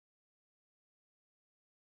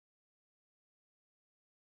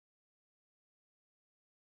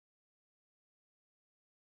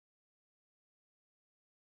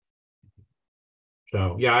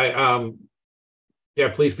So yeah,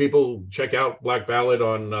 please people check out Black Ballad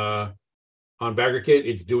on BaggerKit.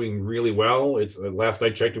 It's doing really well. It's last I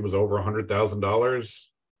checked, it was over $100,000.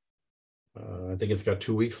 I think it's got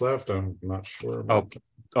 2 weeks left. I'm not sure.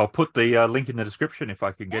 I'll put the link in the description if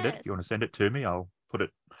I can get it. If you want to send it to me, I'll put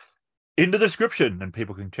it in the description and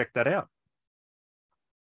people can check that out.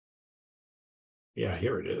 Yeah,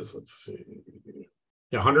 here it is. Let's see.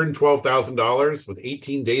 Yeah, $112,000 with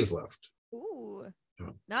 18 days left. Ooh,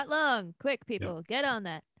 not long. Quick, people, get on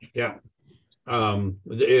that. Yeah.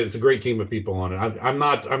 It's a great team of people on it. I'm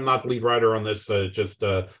not the lead writer on this. It's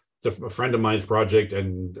a friend of mine's project,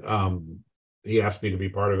 and he asked me to be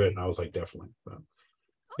part of it, and I was like, definitely. So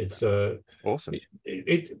it's awesome.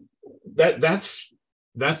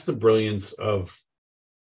 That's the brilliance of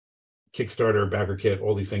Kickstarter, BackerKit,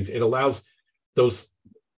 all these things. It allows those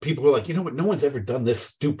people who are like, you know what, no one's ever done this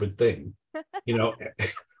stupid thing.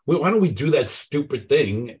 Why don't we do that stupid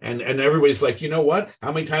thing? And everybody's like, you know what?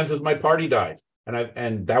 How many times has my party died?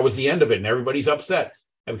 And that was the end of it. And everybody's upset,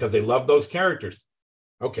 and because they love those characters.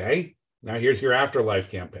 Okay, now here's your afterlife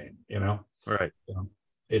campaign. Right?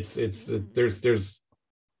 It's there's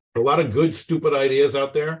a lot of good stupid ideas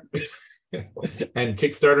out there, and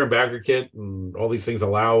Kickstarter and BackerKit and all these things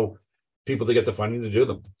allow people to get the funding to do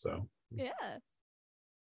them. So yeah.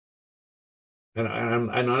 And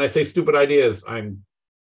when I say stupid ideas, I mean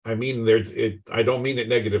I don't mean it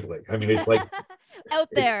negatively. I mean it's like out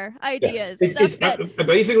there ideas. Yeah. It's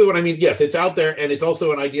basically what I mean. Yes, it's out there, and it's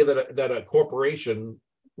also an idea that a corporation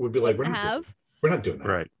would be like, we're not doing that.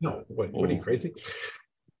 Right? No, what are you, crazy?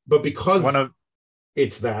 But because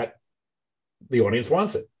it's that, the audience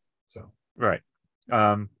wants it. So right.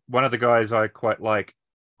 One of the guys I quite like.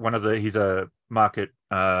 He's a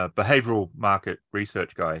behavioral market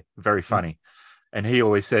research guy. Very funny. And he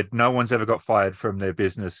always said, no one's ever got fired from their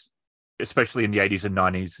business, especially in the 80s and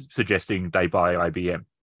 90s, suggesting they buy IBM.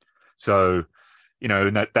 So,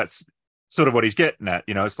 and that's sort of what he's getting at.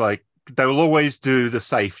 It's like they will always do the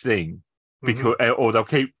safe thing because, or they'll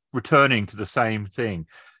keep returning to the same thing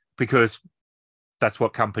because that's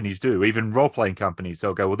what companies do. Even role-playing companies,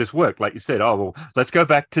 they'll go, well, this worked. Like you said, oh, well, let's go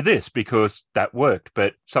back to this because that worked.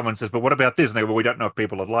 But someone says, but what about this? And they go, well, we don't know if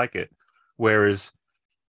people would like it. Whereas,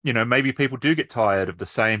 maybe people do get tired of the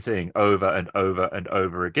same thing over and over and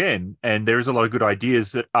over again. And there is a lot of good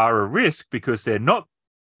ideas that are a risk because they're not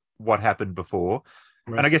what happened before.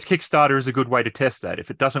 Right. And I guess Kickstarter is a good way to test that. If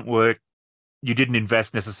it doesn't work, you didn't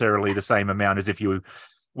invest necessarily the same amount as if you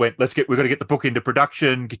went, we've got to get the book into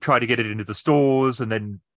production, try to get it into the stores, and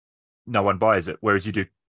then no one buys it. Whereas you do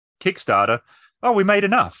Kickstarter, we made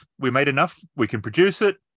enough. We can produce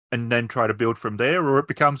it and then try to build from there, or it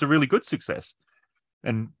becomes a really good success.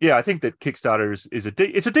 And yeah, I think that Kickstarter is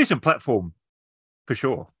a decent platform for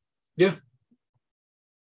sure. Yeah.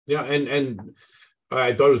 Yeah. And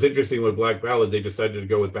I thought it was interesting with Black Ballad, they decided to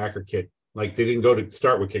go with BackerKit. Like they didn't go to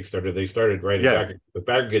start with Kickstarter. They started right at BackerKit. But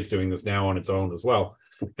BackerKit's doing this now on its own as well.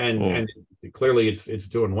 And clearly it's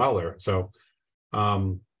doing well there. So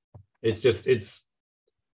it's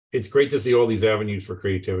great to see all these avenues for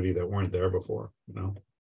creativity that weren't there before,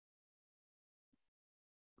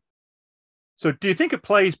 So do you think it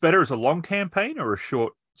plays better as a long campaign or a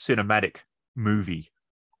short cinematic movie,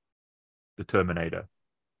 The Terminator?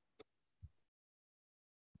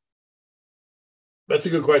 That's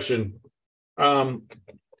a good question. The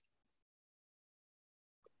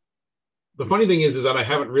funny thing is that I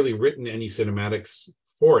haven't really written any cinematics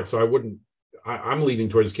for it, so I'm leaning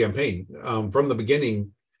towards campaign. From the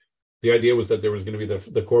beginning, the idea was that there was going to be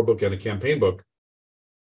the core book and a campaign book.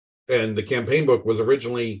 And the campaign book was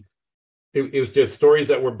originally, it was just stories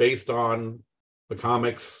that were based on the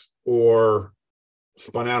comics or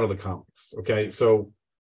spun out of the comics. Okay, so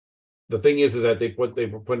the thing is that they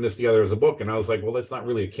were putting this together as a book, and I was like, well, that's not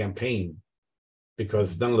really a campaign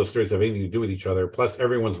because none of those stories have anything to do with each other. Plus,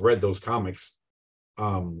 everyone's read those comics.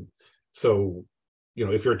 So,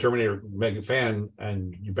 if you're a Terminator mega fan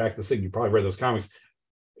and you back the thing, you probably read those comics.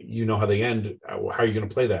 You know how they end. How are you going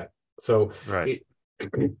to play that? So, right.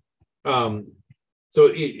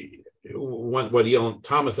 What Ian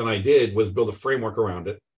Thomas and I did was build a framework around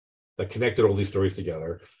it that connected all these stories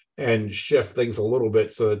together and shift things a little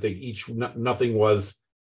bit so that nothing was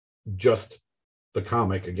just the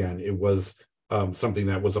comic again. It was something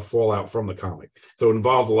that was a fallout from the comic. So it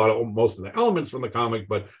involved most of the elements from the comic,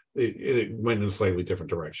 but it went in a slightly different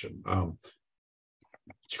direction.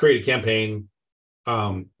 To create a campaign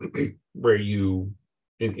where you,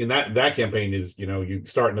 in that campaign is, you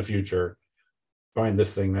start in the future, find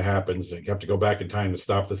this thing that happens, and you have to go back in time to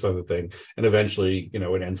stop this other thing, and eventually,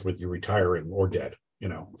 it ends with you retiring or dead.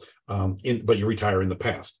 but you retire in the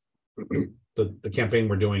past. The campaign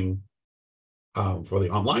we're doing for the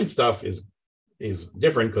online stuff is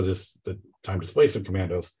different because it's the time displacement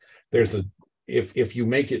commandos. There's if you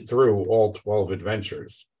make it through all 12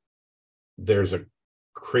 adventures, there's a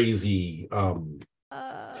crazy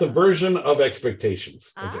subversion of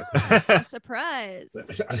expectations, I guess. Surprise.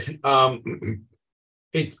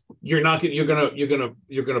 You're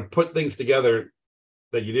gonna put things together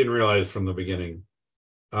that you didn't realize from the beginning.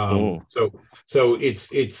 So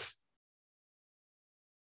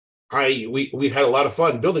we had a lot of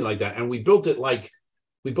fun building like that, and we built it like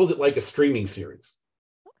a streaming series.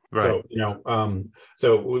 Right.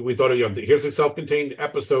 So we thought, here's a self-contained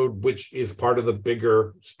episode which is part of the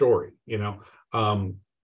bigger story.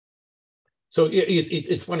 So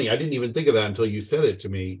it's funny. I didn't even think of that until you said it to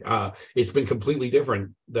me. It's been completely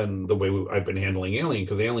different than the way I've been handling Alien,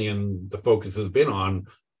 because Alien, the focus has been on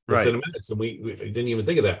the cinematics, and we didn't even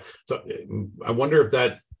think of that. So I wonder if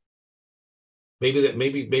that maybe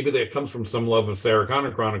that comes from some love of Sarah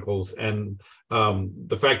Connor Chronicles, and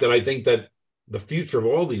the fact that I think that the future of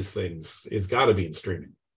all these things is got to be in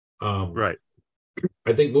streaming. Right.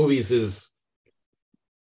 I think movies is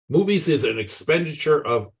an expenditure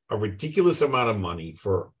of a ridiculous amount of money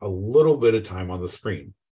for a little bit of time on the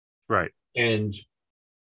screen. Right. And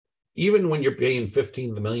even when you're paying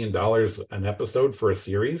 $15 million an episode for a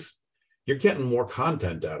series, you're getting more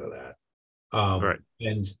content out of that. Right.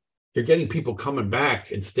 And you're getting people coming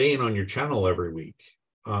back and staying on your channel every week.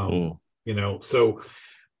 So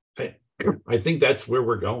I think that's where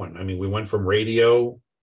we're going. I mean, we went from radio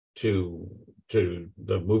to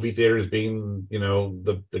the movie theaters being,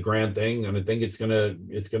 the grand thing, and I think it's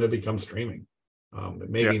gonna become streaming.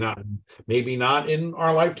 Maybe not in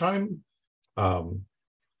our lifetime.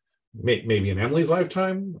 Maybe in Emily's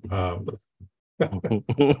lifetime. But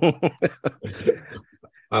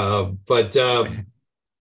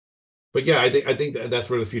yeah, I think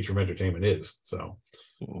that's where the future of entertainment is. So.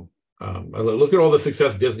 Look at all the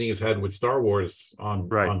success Disney has had with Star Wars on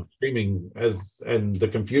streaming, and the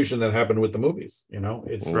confusion that happened with the movies.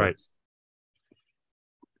 It's right.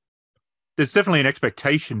 There's definitely an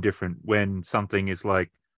expectation different when something is like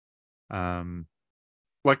Moon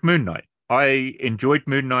Knight. I enjoyed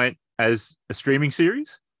Moon Knight as a streaming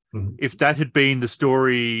series. Mm-hmm. If that had been the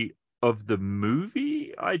story of the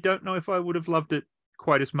movie, I don't know if I would have loved it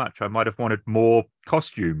quite as much. I might have wanted more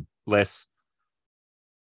costume, less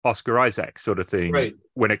Oscar Isaac sort of thing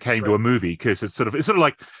when it came to a movie, because it's sort of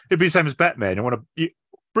like it'd be the same as Batman.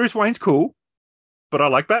 Bruce Wayne's cool, but I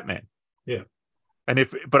like Batman. Yeah. And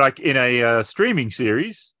in a streaming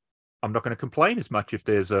series, I'm not going to complain as much if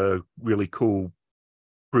there's a really cool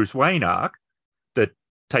Bruce Wayne arc that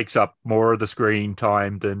takes up more of the screen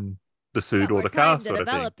time than the suit or the car sort of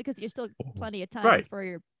thing. Because you're still plenty of time for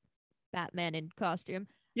your Batman in costume.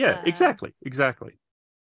 Yeah, exactly.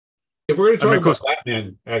 If we're going to talk about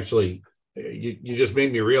Batman, actually, you just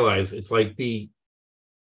made me realize it's like the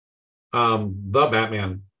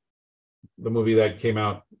Batman, the movie that came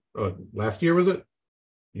out last year, was it?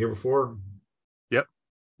 Year before? Yep.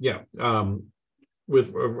 Yeah.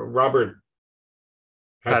 With Robert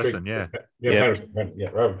Pattinson.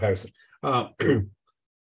 Pattinson. Robert Pattinson.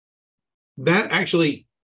 That actually,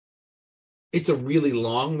 it's a really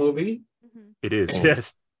long movie. Mm-hmm. It is,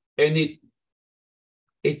 yes. And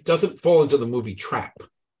it doesn't fall into the movie trap.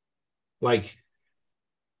 Like,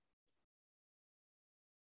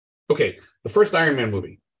 okay, the first Iron Man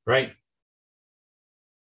movie, right?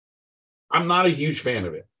 I'm not a huge fan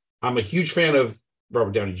of it. I'm a huge fan of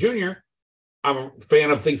Robert Downey Jr. I'm a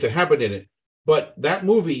fan of things that happened in it. But that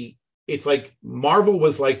movie, it's like Marvel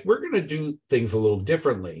was like, we're going to do things a little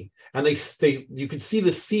differently. And you could see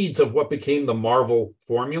the seeds of what became the Marvel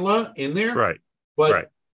formula in there. Right.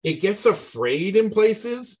 But it gets afraid in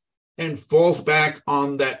places and falls back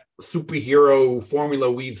on that superhero formula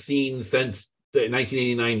we've seen since the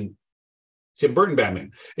 1989 Tim Burton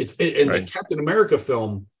Batman. The Captain America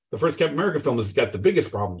film, the first Captain America film, has got the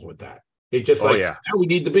biggest problems with that. It just now we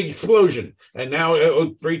need the big explosion, and now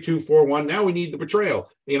 3, 2, 4, 1. Now we need the betrayal.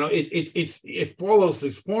 It follows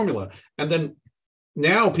this formula, and then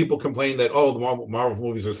now people complain that the Marvel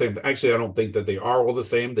movies are the same. Actually, I don't think that they are all the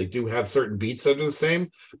same. They do have certain beats that are the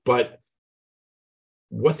same, but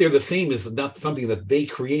what they're the same is not something that they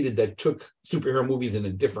created that took superhero movies in a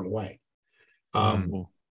different way. When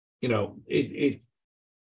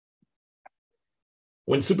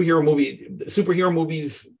superhero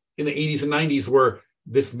movies in the 80s and 90s were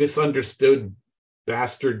this misunderstood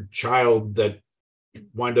bastard child that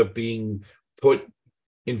wound up being put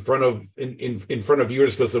in front of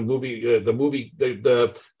viewers because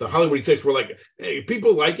the Hollywood execs were like, hey,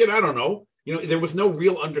 people like it. I don't know. There was no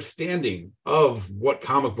real understanding of what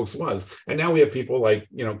comic books was. And now we have people like,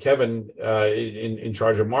 Kevin in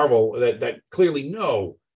charge of Marvel that clearly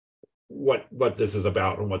know what this is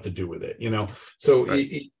about and what to do with it, So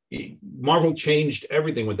right. Marvel changed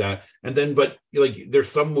everything with that. And then, but like, there's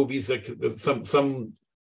some movies some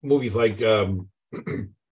movies like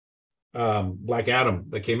Black Adam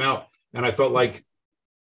that came out, and I felt like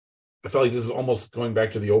this is almost going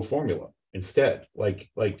back to the old formula instead.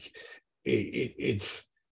 It's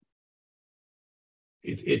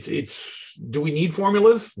do we need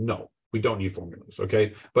formulas? No, we don't need formulas.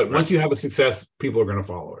 Okay. But right. Once you have a success, people are going to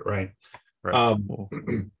follow it. Right.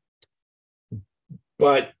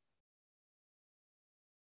 But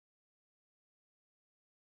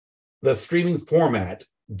the streaming format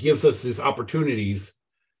gives us these opportunities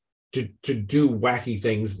to do wacky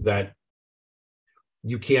things that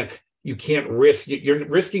you can't risk. You're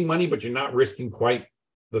risking money, but you're not risking quite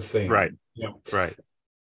the same. Right. Right.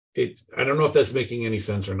 I don't know if that's making any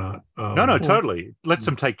sense or not. No, totally. Lets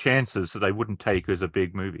them take chances that they wouldn't take as a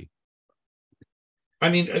big movie. I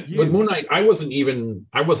mean, with Moon Knight, I wasn't even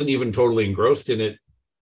totally engrossed in it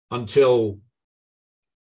until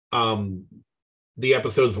the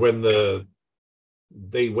episodes when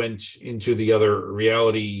they went into the other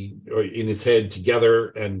reality or in his head together,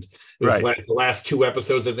 and it was like the last 2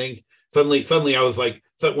 episodes, I think. Suddenly I was like,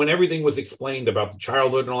 so when everything was explained about the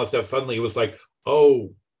childhood and all that stuff, suddenly it was like,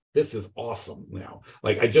 oh, this is awesome now.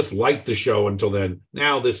 Like, I just liked the show until then.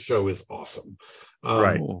 Now this show is awesome.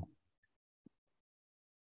 Right.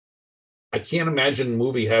 I can't imagine a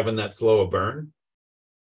movie having that slow a burn.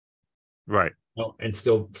 Right. And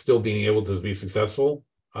still being able to be successful.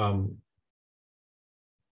 But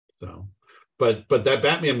that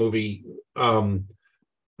Batman movie, I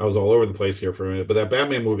was all over the place here for a minute, but that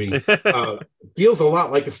Batman movie feels a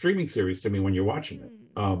lot like a streaming series to me when you're watching it.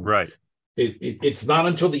 Right. It's not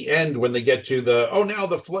until the end when they get to now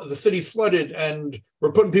the city's flooded and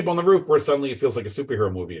we're putting people on the roof where suddenly it feels like a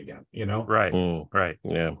superhero movie again, Right. Right.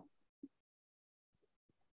 Yeah.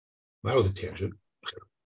 That was a tangent.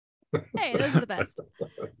 Hey, those are the best.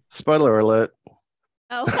 Spoiler alert.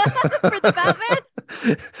 Oh, for the Batman?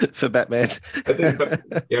 For Batman. I think,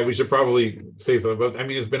 we should probably say something. But I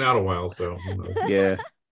mean, it's been out a while, so yeah.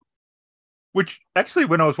 Which actually,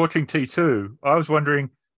 when I was watching T2, I was wondering,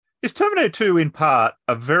 is Terminator 2 in part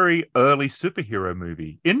a very early superhero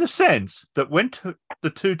movie in the sense that when the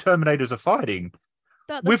two Terminators are fighting,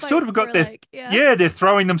 we've sort of got they're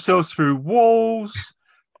throwing themselves through walls,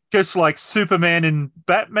 just like Superman and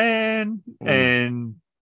Batman, and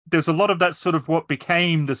there's a lot of that sort of what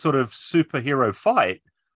became the sort of superhero fight,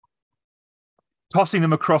 tossing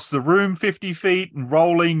them across the room 50 feet and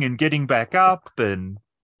rolling and getting back up. And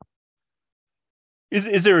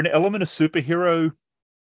is there an element of superhero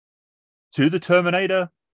to the Terminator?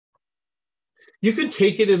 You could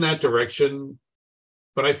take it in that direction,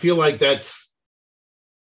 but I feel like I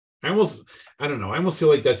almost feel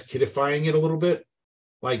like that's kidifying it a little bit.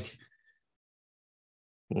 Like,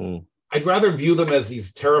 I'd rather view them as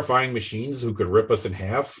these terrifying machines who could rip us in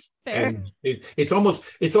half. Fair. And it's almost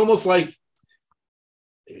like,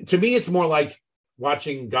 to me, it's more like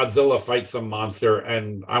watching Godzilla fight some monster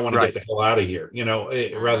and I want to get the hell out of here,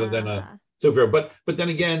 rather than a superhero. But then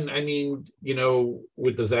again, I mean,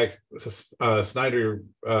 with the Zack Snyder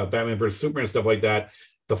Batman vs Superman stuff like that,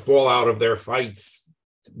 the fallout of their fights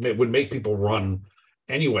would make people run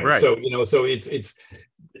anyway. Right. So it's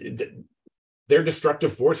they're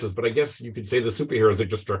destructive forces, but I guess you could say the superheroes are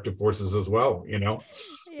destructive forces as well,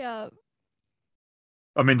 Yeah.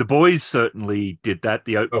 I mean, The Boys certainly did that.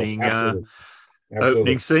 The opening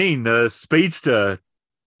opening scene, the speedster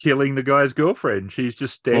killing the guy's girlfriend. She's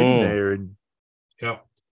just standing there, and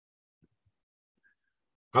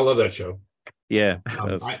I love that show. Yeah,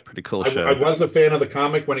 that's a pretty cool show. I was a fan of the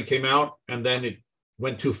comic when it came out, and then it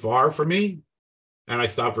went too far for me, and I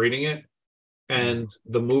stopped reading it. And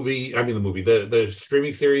the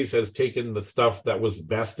streaming series has taken the stuff that was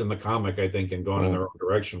best in the comic, I think, and gone in their own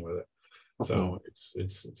direction with it. So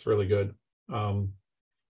it's really good. So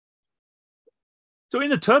in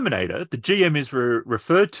the Terminator, the GM is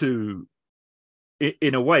referred to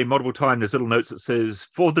in a way multiple times. There's little notes that says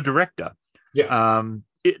for the director. Yeah.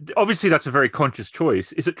 Obviously, that's a very conscious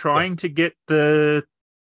choice. Is it trying to get the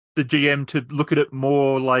GM to look at it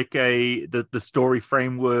more like the story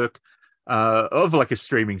framework of like a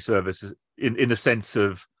streaming service, in the sense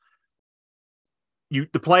of the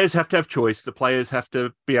players have to have choice, the players have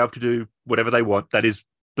to be able to do whatever they want. That is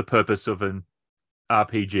the purpose of an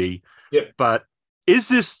RPG. Yeah. But Is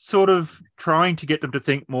this sort of trying to get them to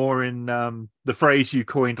think more in the phrase you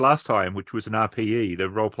coined last time, which was an RPE, the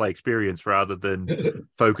role play experience, rather than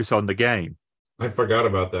focus on the game? I forgot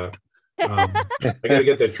about that. I got to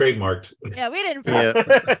get that trademarked. Yeah, we didn't.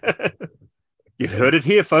 Yeah. You heard it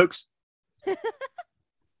here, folks.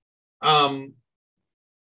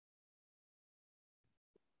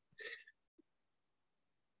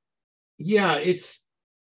 Yeah, it's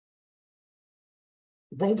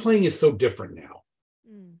role playing is so different now.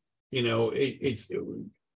 You know, it's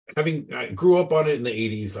I grew up on it in the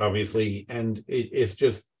 80s, obviously, and it's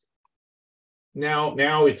just now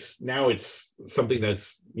it's something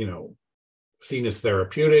that's, you know, seen as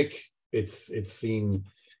therapeutic. It's seen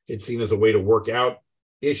as a way to work out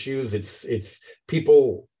issues. It's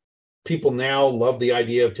people now love the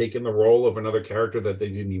idea of taking the role of another character that they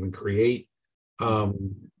didn't even create.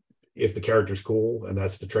 If the character's cool, and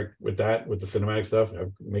that's the trick with the cinematic stuff,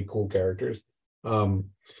 make cool characters.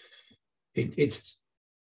 It's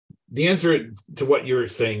the answer to what you're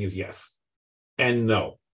saying is yes and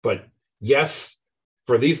no, but yes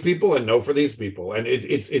for these people and no for these people, and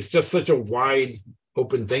it's just such a wide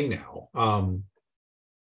open thing now.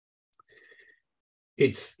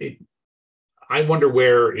 I wonder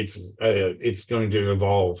where it's going to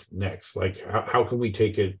evolve next. Like how can we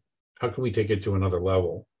take it to another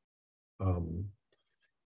level? And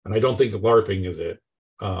I don't think LARPing is it.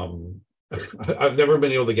 I've never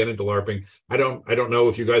been able to get into LARPing. I don't know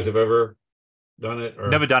if you guys have ever done it or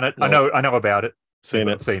never done it. No. I know about it. Seen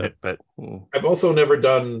I've seen it, but I've also never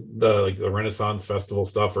done the Renaissance Festival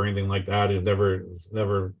stuff or anything like that. It's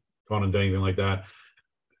never gone and done anything like that.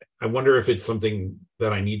 I wonder if it's something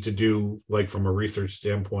that I need to do, like from a research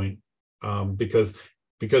standpoint, because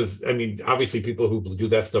I mean, obviously people who do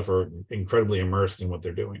that stuff are incredibly immersed in what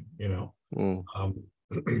they're doing, you know.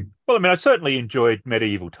 Well, I mean, I certainly enjoyed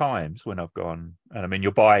medieval times when I've gone, and I mean,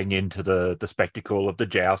 you're buying into the spectacle of the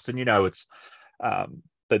joust, and you know, it's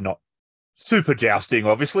they're not super jousting,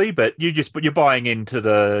 obviously, but you're buying into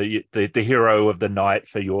the hero of the night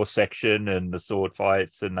for your section and the sword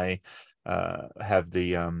fights, and they have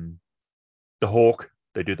the hawk.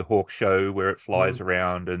 They do the hawk show where it flies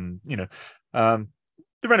around, and you know,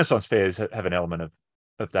 the Renaissance fairs have an element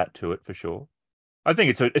of that to it for sure. I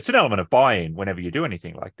think it's an element of buy-in whenever you do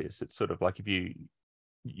anything like this. It's sort of like if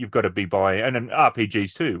you've got to be buy-in, and in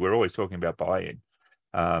RPGs too, we're always talking about buy-in.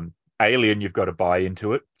 Alien, you've got to buy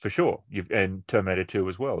into it for sure. And Terminator 2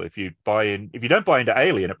 as well. If you don't buy into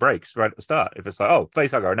Alien, it breaks right at the start. If it's like, oh,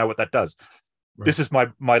 facehugger, I know what that does. Right. This is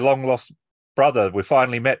my long lost brother. We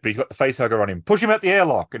finally met, but he's got the facehugger on him. Push him out the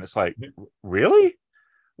airlock, and it's like, really?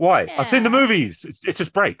 Why? Yeah. I've seen the movies. It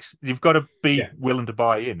just breaks. You've got to be willing to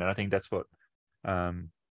buy in, and I think that's what. Could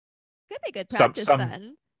be good practice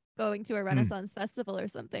then, going to a Renaissance festival or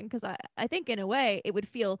something, because I think in a way it would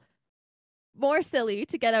feel more silly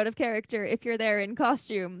to get out of character if you're there in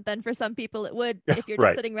costume than for some people it would if you're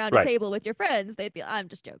just sitting around a table with your friends. They'd be, I'm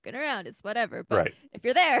just joking around, it's whatever. But if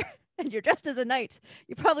you're there and you're dressed as a knight,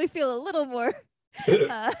 you probably feel a little more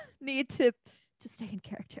need to stay in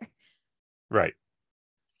character. Right.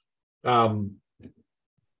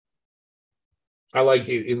 I like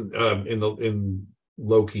in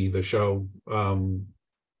Loki, the show.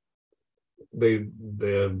 They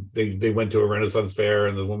went to a Renaissance fair,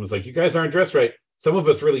 and the woman's like, "You guys aren't dressed right. Some of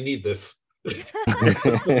us really need this." Come on,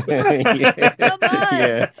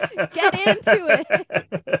 get into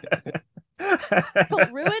it.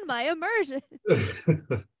 Don't ruin my immersion.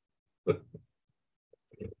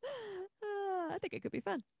 I think it could be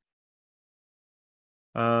fun.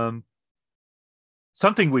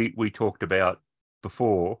 Something we talked about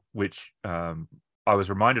before, which I was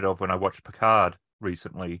reminded of when I watched Picard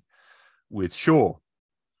recently with Shaw.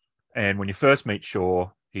 And when you first meet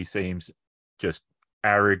Shaw, he seems just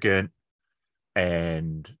arrogant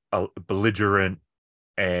and belligerent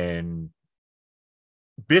and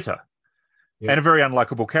bitter and a very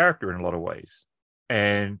unlikable character in a lot of ways.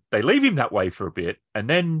 And they leave him that way for a bit. And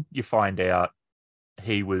then you find out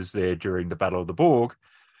he was there during the Battle of the Borg.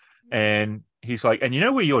 And he's like, and you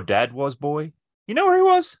know where your dad was, boy? You know where he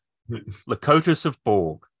was? Lakotas of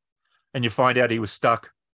Borg. And you find out he was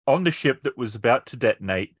stuck on the ship that was about to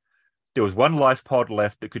detonate. There was one life pod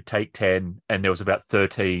left that could take 10, and there was about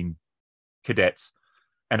 13 cadets.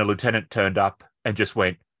 And a lieutenant turned up and just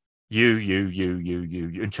went, you,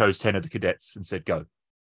 and chose 10 of the cadets and said, go.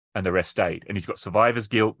 And the rest stayed. And he's got survivor's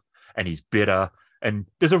guilt, and he's bitter. And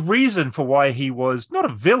there's a reason for why he was not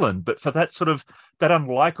a villain, but for that sort of that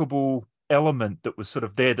unlikable element that was sort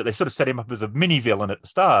of there, that they sort of set him up as a mini villain at the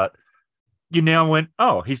start. You now went,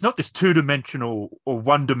 oh, he's not this two-dimensional or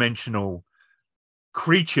one-dimensional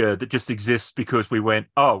creature that just exists because we went,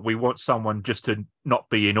 oh, we want someone just to not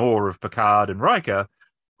be in awe of Picard and Riker.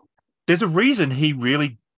 There's a reason he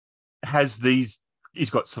really has these. He's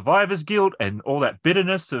got survivor's guilt and all that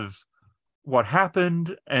bitterness of what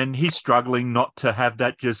happened, and he's struggling not to have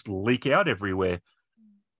that just leak out everywhere.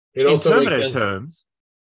 It also in makes Terminator sense. terms.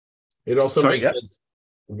 It also makes sense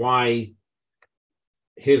why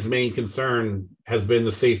his main concern has been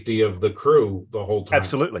the safety of the crew the whole time.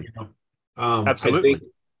 Absolutely. You know? Absolutely.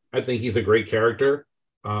 I think he's a great character.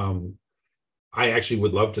 I actually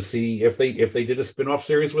would love to see if they did a spin-off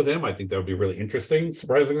series with him. I think that would be really interesting,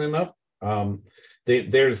 surprisingly enough.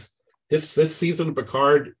 There's this season of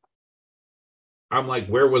Picard, I'm like,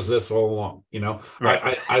 where was this all along? You know,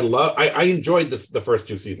 right. I enjoyed the first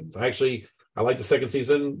two seasons. I like the second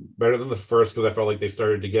season better than the first because I felt like they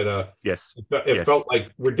started to get it felt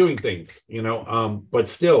like we're doing things, you know. But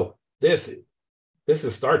still, this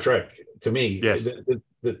is Star Trek to me. Yes.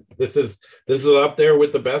 This is up there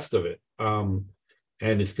with the best of it. And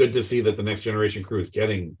it's good to see that the Next Generation crew is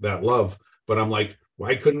getting that love. But I'm like,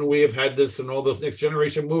 why couldn't we have had this in all those Next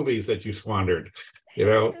Generation movies that you squandered? You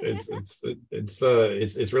know,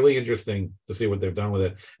 it's really interesting to see what they've done with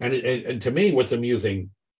it. And to me, what's amusing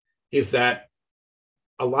is that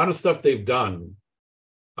a lot of stuff they've done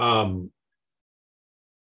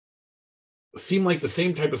seem like the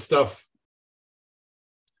same type of stuff.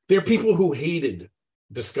 There are people who hated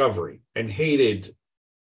Discovery and hated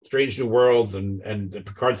Strange New Worlds and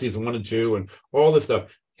Picard season 1 and 2 and all this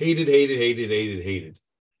stuff. Hated.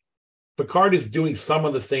 Picard is doing some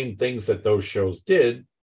of the same things that those shows did.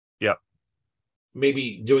 Yep.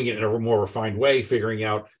 Maybe doing it in a more refined way, figuring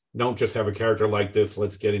out, don't just have a character like this.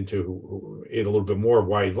 Let's get into it a little bit more of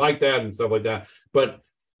why he's like that and stuff like that. But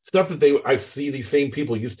stuff that I see these same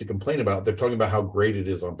people used to complain about. They're talking about how great it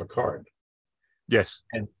is on Picard. Yes.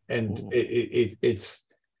 And it's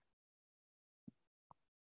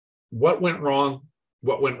what went wrong,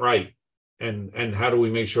 what went right, and how do we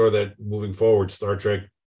make sure that moving forward, Star Trek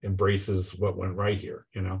embraces what went right here,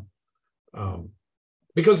 you know?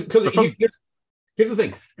 Because here's the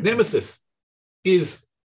thing, Nemesis is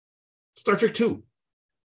Star Trek 2.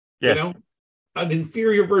 Yes. You know, an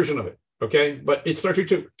inferior version of it. Okay, but it's Star Trek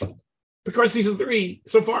 2. Picard season 3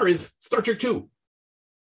 so far is Star Trek 2.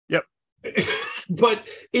 Yep. But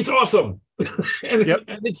it's awesome. and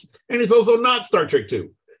it's also not Star Trek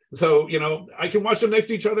 2. So, you know, I can watch them next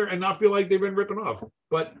to each other and not feel like they've been ripping off.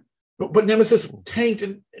 But Nemesis tanked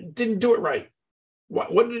and didn't do it right. What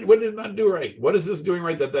did it not do right? What is this doing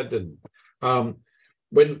right that didn't?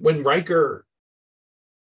 When Riker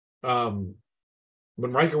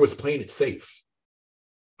was playing it safe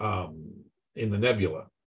in the Nebula.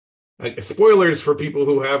 Spoilers for people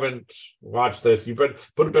who haven't watched this. You better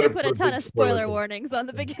put a ton of spoiler warnings on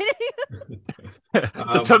the beginning.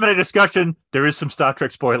 The Terminator discussion. There is some Star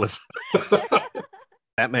Trek spoilers.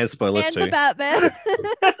 Batman spoilers and too. The Batman.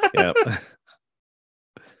 Yep.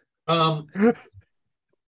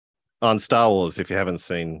 On Star Wars, if you haven't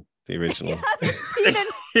seen the original.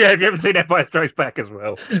 Yeah, if you haven't seen Empire Strikes Back as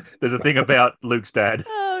well. There's a thing about Luke's dad.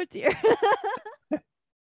 Oh dear.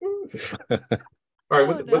 All right,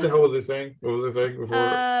 what the hell was I saying? What was I saying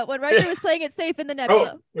before? When Riker was playing it safe in the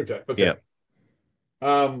Nebula. Oh, okay. Yeah.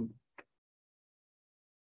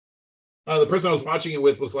 The person I was watching it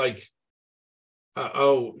with was like,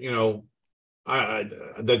 you know,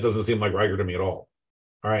 that doesn't seem like Riker to me at all.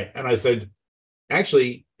 All right. And I said,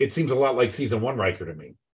 actually, it seems a lot like season 1 Riker to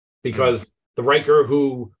me, because the Riker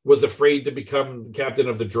who was afraid to become captain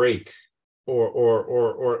of the Drake,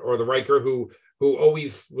 or the Riker who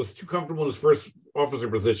always was too comfortable in his first officer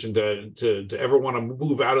position to ever want to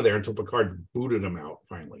move out of there until Picard booted him out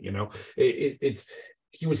finally. You know, he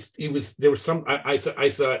was there was some I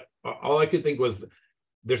saw all I could think was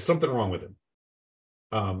there's something wrong with him.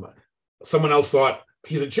 Someone else thought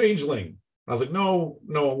he's a changeling. I was like,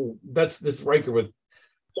 no, that's Riker with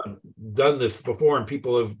done this before, and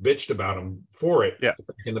people have bitched about him for it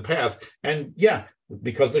in the past. And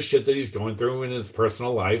because the shit that he's going through in his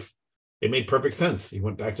personal life, it made perfect sense. He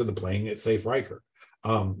went back to the playing it safe Riker.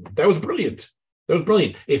 That was brilliant.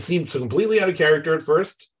 It seemed completely out of character at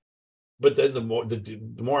first, but then the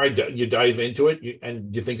more you dive into it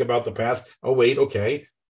and you think about the past, oh wait, okay,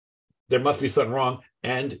 there must be something wrong.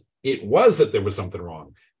 And it was that there was something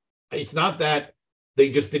wrong. It's not that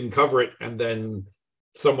they just didn't cover it and then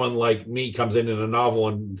someone like me comes in a novel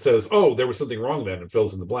and says, oh, there was something wrong then, and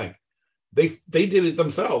fills in the blank. They did it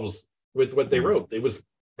themselves with what they wrote. It was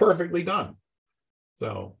perfectly done.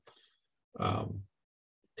 So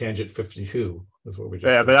tangent 52 is what we just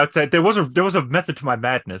did. But I'd say there was a method to my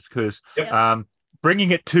madness, because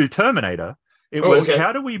bringing it to Terminator, It was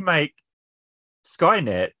how do we make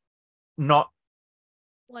Skynet not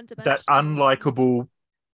that unlikable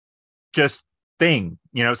just thing?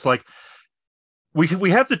 You know, it's like we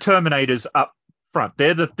have the Terminators up front.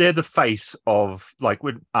 They're the face of, like,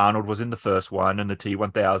 when Arnold was in the first one and the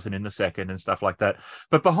T-1000 in the second and stuff like that.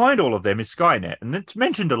 But behind all of them is Skynet, and it's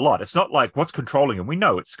mentioned a lot. It's not like what's controlling them. We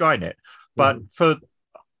know it's Skynet, but for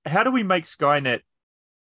how do we make Skynet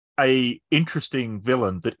a interesting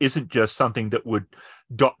villain that isn't just something that would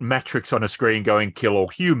dot matrix on a screen going kill all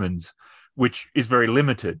humans, which is very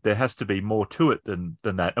limited? There has to be more to it than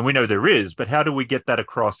that, and we know there is. But how do we get that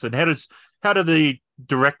across? And how do the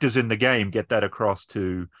directors in the game get that across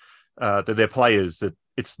to their players, that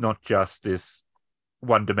it's not just this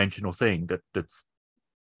one-dimensional thing, that's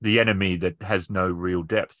the enemy that has no real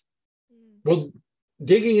depth? Well,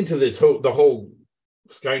 digging into the whole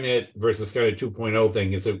Skynet versus Skynet 2.0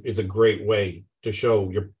 thing is a great way to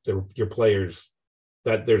show your players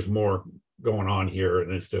that there's more going on here,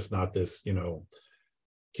 and it's just not this,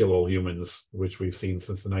 kill all humans, which we've seen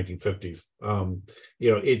since the 1950s.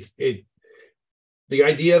 The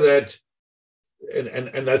idea that,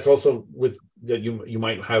 and that's also with that you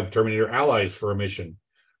might have Terminator allies for a mission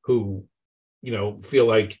who, feel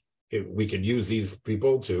like we could use these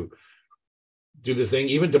people to do this thing,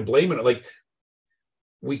 even to blame it. Like,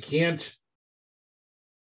 we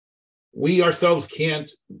ourselves can't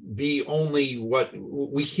be only what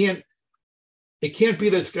we can't. It can't be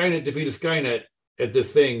that Skynet defeated Skynet at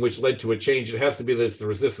this thing, which led to a change. It has to be that it's the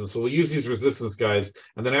resistance. So we'll use these resistance guys,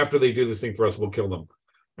 and then after they do this thing for us, we'll kill them,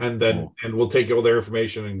 and then and we'll take all their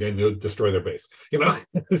information and then destroy their base.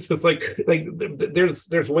 It's just like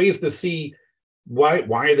there's ways to see why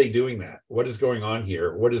are they doing that? What is going on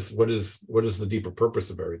here? What is the deeper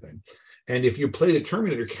purpose of everything? And if you play the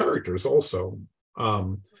Terminator characters also,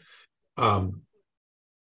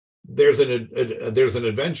 there's an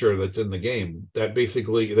adventure that's in the game that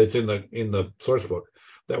basically that's in the source book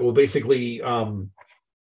that will basically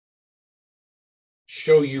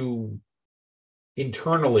show you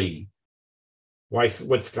internally what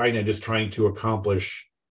Skynet is trying to accomplish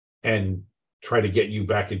and try to get you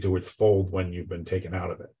back into its fold when you've been taken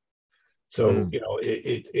out of it. So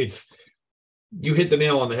it's you hit the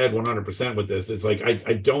nail on the head 100% with this. It's like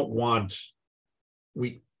I don't want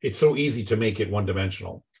it's so easy to make it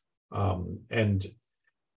one-dimensional. And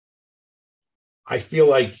I feel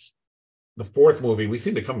like the fourth movie, we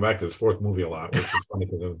seem to come back to this fourth movie a lot, which is funny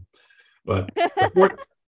but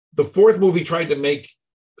the fourth movie tried to make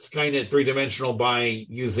Skynet three-dimensional by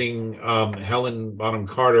using Helen Bonham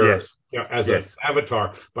Carter as an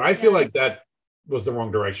avatar. But I feel like that was the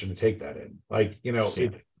wrong direction to take that in. Like,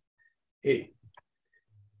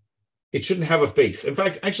 it shouldn't have a face. In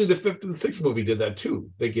fact, actually, the fifth and sixth movie did that too.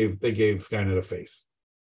 They gave Skynet a face.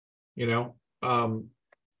 Skynet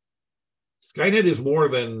is more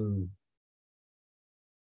than.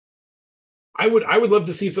 I would love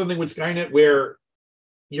to see something with Skynet where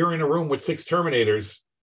you're in a room with 6 Terminators,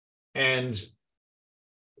 and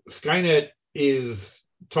Skynet is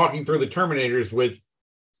talking through the Terminators with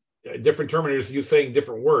different Terminators, you saying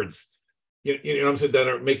different words. You know what I'm saying, that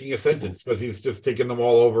are making a sentence because he's just taken them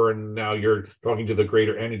all over, and now you're talking to the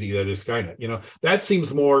greater entity that is Skynet. That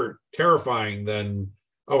seems more terrifying than,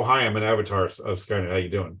 oh, hi, I'm an avatar of Skynet. How you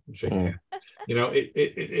doing?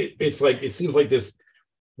 It's like, it seems like this.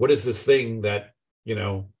 What is this thing that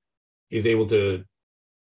is able to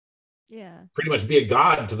pretty much be a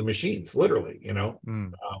god to the machines, literally?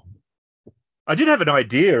 I did have an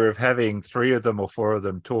idea of having 3 of them or 4 of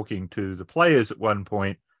them talking to the players at one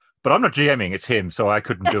point. But I'm not GMing, it's him, so I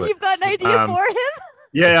couldn't do it. You've got an idea for him?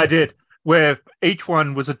 Yeah, I did. Where each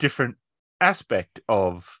one was a different aspect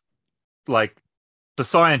of, like, the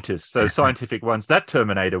scientists. So scientific ones, that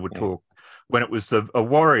Terminator would talk. When it was a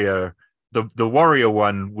warrior, the warrior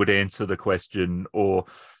one would answer the question. Or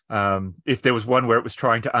if there was one where it was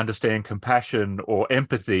trying to understand compassion or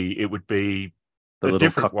empathy, it would be the a little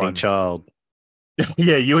different Cockney one. child.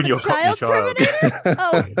 Yeah, you and your Cockney child.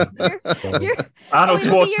 You're Arnold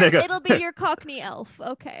Schwarzenegger. It'll be your Cockney elf.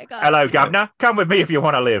 Okay, got Hello, Governor. Come with me if you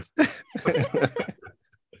want to live.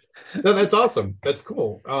 No, that's awesome. That's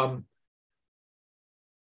cool.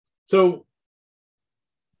 So,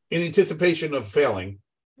 in anticipation of failing,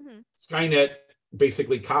 Skynet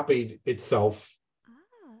basically copied itself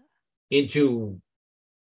into,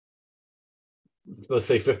 let's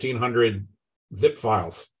say, 1,500 zip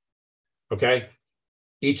files. Okay?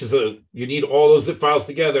 Each is you need all those zip files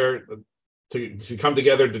together to come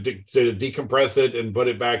together to decompress it and put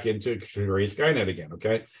it back into create Skynet again.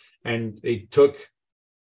 Okay, and they took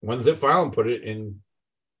one zip file and put it in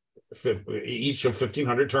each of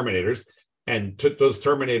 1,500 Terminators, and took those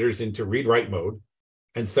Terminators into read-write mode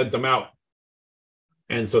and sent them out.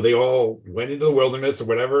 And so they all went into the wilderness or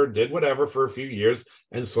whatever, did whatever for a few years,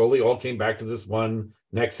 and slowly all came back to this one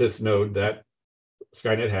Nexus node that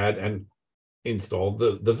Skynet had and installed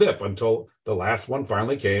the zip until the last one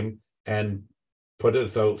finally came and put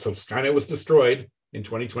it. So Skynet was destroyed in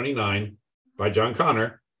 2029 by John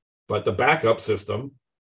Connor, but the backup system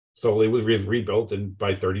slowly was rebuilt, and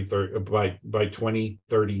by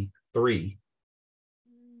 2033,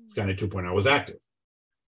 Skynet 2.0 was active.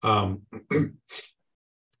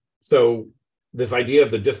 So this idea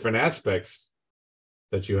of the different aspects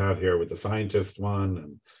that you have here with the scientist one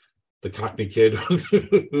and the Cockney kid who's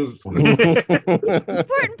It's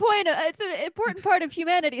an important part of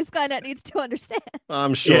humanity Skynet needs to understand.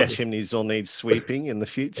 I'm sure chimneys will need sweeping in the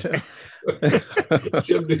future.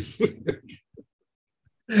 chimney sweeping.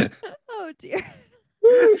 Oh dear.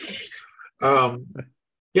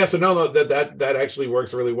 Yeah, so no, that actually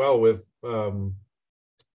works really well with that.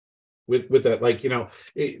 Like,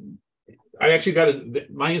 I actually got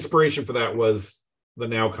my inspiration for that was the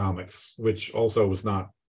Now comics, which also was not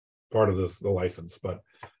part of the license, but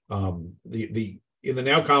in the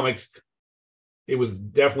Now comics, it was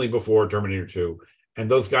definitely before Terminator 2, and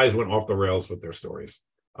those guys went off the rails with their stories.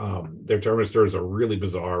 Their Terminators are really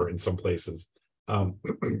bizarre in some places.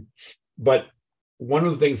 But one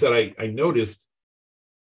of the things that I noticed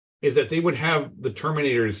is that they would have the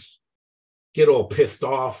Terminators get all pissed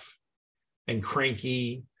off and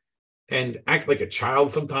cranky and act like a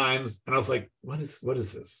child sometimes. And I was like, what is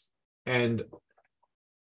this? And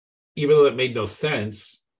even though that made no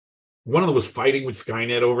sense, one of them was fighting with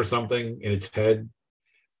Skynet over something in its head.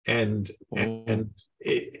 I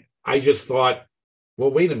just thought,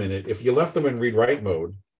 well, wait a minute. If you left them in read-write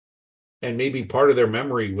mode, and maybe part of their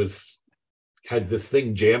memory had this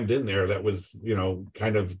thing jammed in there that was,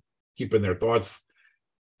 kind of keeping their thoughts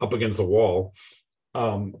up against the wall.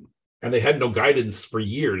 And they had no guidance for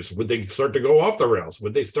years. Would they start to go off the rails?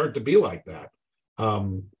 Would they start to be like that?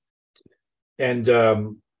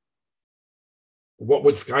 What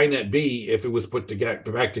would Skynet be if it was put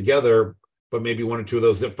back together, but maybe one or two of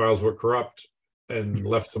those zip files were corrupt and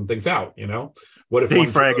left some things out? What if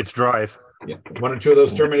defrag its drive? Yeah, one or two of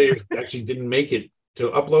those Terminators actually didn't make it to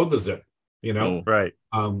upload the zip. Right.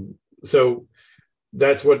 So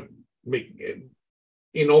that's what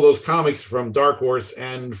in all those comics from Dark Horse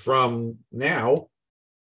and from Now,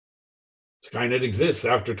 Skynet exists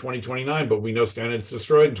after 2029, but we know Skynet's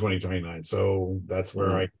destroyed in 2029. So that's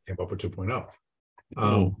where I came up with 2.0.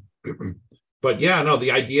 But yeah, no,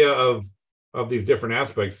 the idea of these different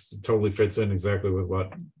aspects totally fits in exactly with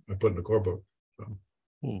what I put in the core book. So.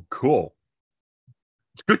 Cool.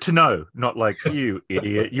 It's good to know, not like you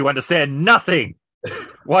idiot. You understand nothing.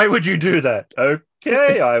 Why would you do that?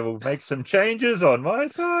 Okay, I will make some changes on my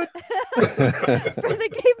side. For the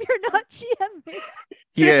game you're not GMing.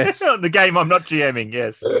 Yes. The game I'm not GMing,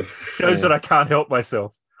 yes. Shows that I can't help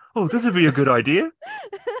myself. Oh, this would be a good idea.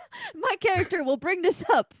 My character will bring this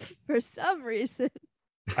up for some reason.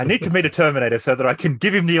 I need to meet a Terminator so that I can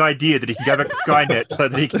give him the idea that he can go back to Skynet so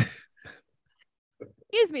that he can...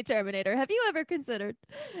 Excuse me, Terminator. Have you ever considered?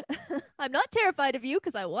 I'm not terrified of you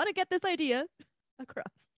because I want to get this idea across.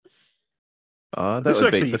 Oh, that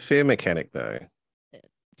would be the fear mechanic, though.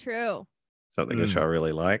 True. Something which I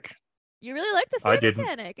really like. You really like the fear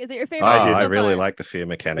mechanic? Is it your favorite? I really like the fear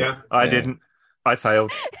mechanic. Yeah. I didn't. I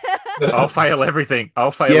failed. I'll fail everything.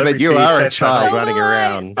 I'll fail. Yeah, but you are a child running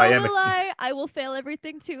around. I will fail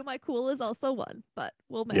everything too. My cool is also 1, but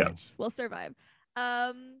we'll manage. Yeah. We'll survive.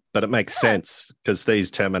 But it makes sense because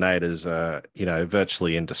these Terminators are,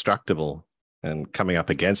 virtually indestructible, and coming up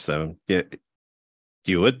against them,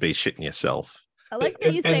 you would be shitting yourself. I like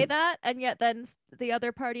that you say that, and yet then the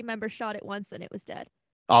other party member shot it once and it was dead.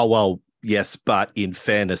 Oh, well, yes, but in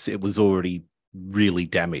fairness, it was already really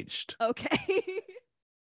damaged. Okay.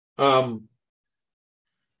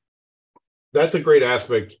 That's a great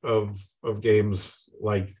aspect of games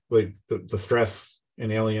like the stress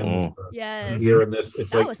in Aliens. Yes. Here in this,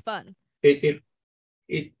 it's that was fun. It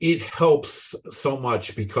helps so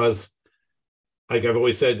much because, like I've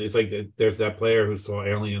always said, it's like there's that player who saw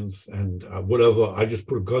Aliens and whatever. I just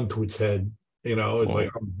put a gun to its head. It's like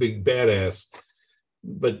I'm a big badass.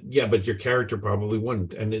 But your character probably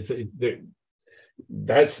wouldn't. And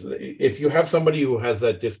that's if you have somebody who has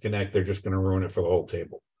that disconnect, they're just going to ruin it for the whole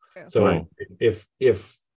table. True. So if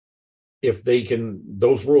they can,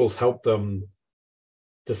 those rules help them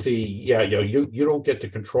to see, you don't get to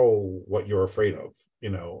control what you're afraid of.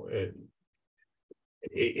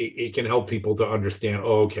 It can help people to understand,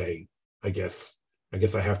 okay, I guess I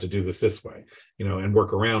guess I have to do this way, and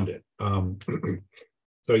work around it.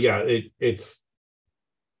 So yeah, it's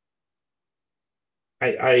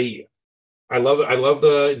I love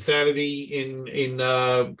the insanity in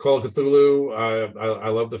Call of Cthulhu. I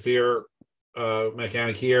love the fear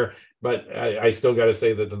mechanic here, but I still got to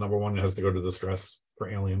say that the number one has to go to the stress for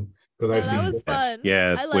Alien, because that was fun.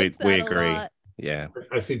 Yeah, I liked we that agree. a lot. Yeah,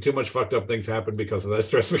 I've seen too much fucked up things happen because of that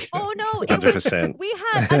stress mechanic. Oh no, 100%. We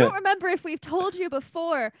had, I don't remember if we've told you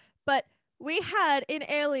before, but we had in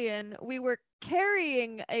Alien, we were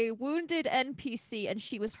carrying a wounded NPC, and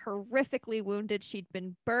she was horrifically wounded. She'd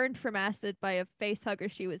been burned from acid by a face hugger.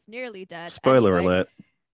 She was nearly dead. Spoiler alert.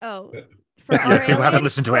 Oh, for our People Alien, haven't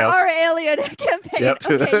listened to for ours. our Alien campaign. Yep.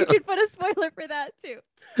 Okay, you can put a spoiler for that too.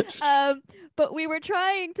 But we were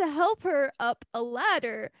trying to help her up a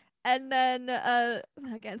ladder, and then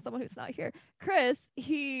again, someone who's not here, Chris,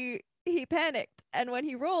 he panicked, and when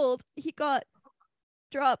he rolled, he got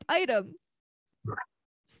drop item.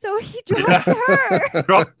 So he dropped her.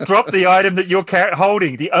 Drop the item that you're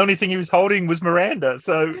holding. The only thing he was holding was Miranda.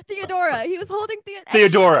 So Theodora. He was holding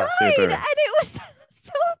Theodora. And it was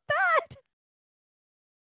so bad.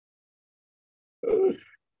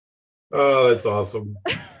 Oh, that's awesome.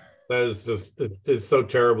 That is just it's so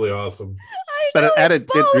terribly awesome. But it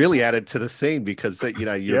really added to the scene, because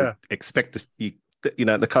you expect to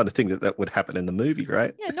the kind of thing that would happen in the movie,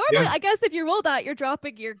 right? Yeah, normally I guess if you roll that, you're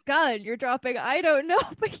dropping your gun, you're dropping, I don't know,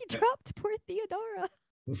 but he dropped poor Theodora.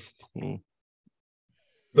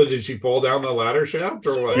 So did she fall down the ladder shaft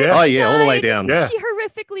or what? Yeah. Oh yeah, all the way down. Yeah. She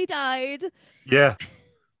horrifically died. Yeah.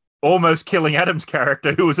 Almost killing Adam's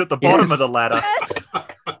character, who was at the bottom of the ladder.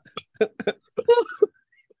 Yes.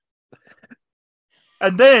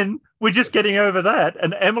 And then we're just getting over that,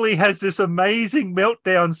 and Emily has this amazing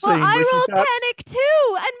meltdown scene. Well, I where rolled she starts... panic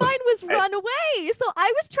too, and mine was run away. So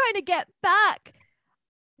I was trying to get back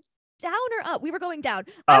down or up. We were going down.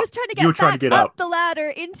 I was trying to get up the ladder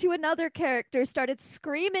into another character, started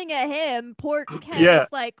screaming at him. Poor Ken was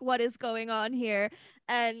like, what is going on here?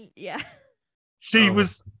 And she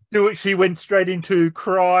went straight into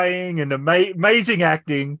crying and amazing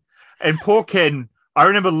acting. And poor Ken, I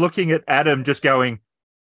remember looking at Adam just going,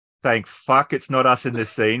 thank fuck it's not us in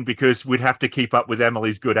this scene, because we'd have to keep up with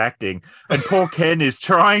Emily's good acting. And poor Ken is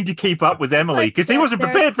trying to keep up with Emily because he wasn't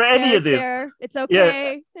prepared for any of this. It's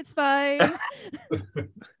okay. It's fine.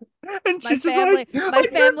 And my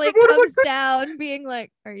family comes down being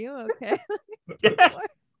like, are you okay?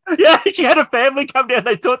 Yeah, she had a family come down.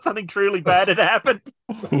 They thought something truly bad had happened.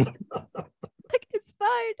 Like, it's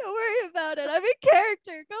fine. Don't worry about it. I'm in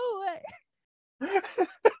character. Go away.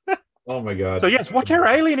 Oh my god. So yes, watch our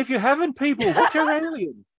Alien if you haven't, people. Watch our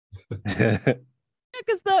Alien.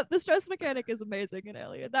 Because the stress mechanic is amazing in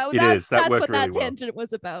Alien. That's what that tangent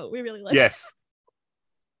was about. We really like it.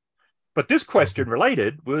 But this question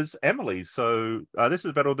related was Emily's. So this is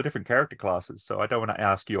about all the different character classes. So I don't want to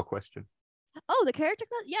ask your question. Oh, the character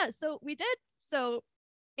class? Yeah, so we did. So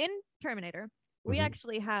in Terminator, we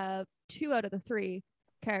actually have 2 out of the 3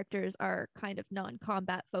 characters are kind of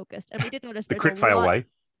non-combat focused. And we did notice the crit fail way.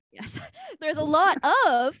 Yes. There's a lot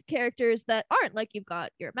of characters that aren't, like you've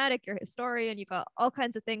got your medic, your historian, you've got all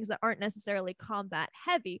kinds of things that aren't necessarily combat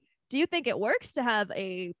heavy. Do you think it works to have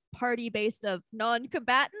a party based of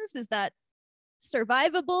non-combatants? Is that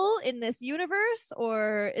survivable in this universe,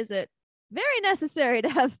 or is it very necessary to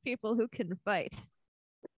have people who can fight?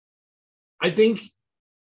 I think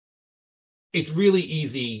it's really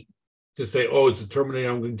easy to say, oh, it's a Terminator,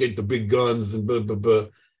 I'm going to get the big guns and blah, blah, blah.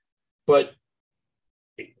 But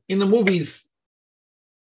in the movies,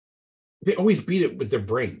 they always beat it with their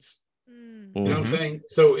brains. You know what I'm saying?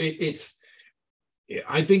 So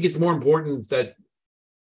I think it's more important that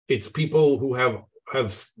it's people who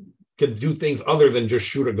can do things other than just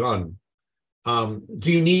shoot a gun.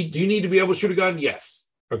 Do you need to be able to shoot a gun?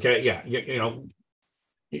 Yes. Okay. Yeah.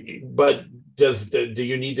 But do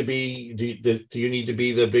you need to be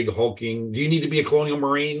the big hulking? Do you need to be a colonial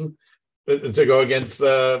marine to go against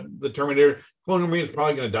the Terminator? Colonial marine is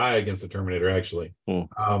probably going to die against the Terminator, actually.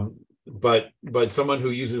 But someone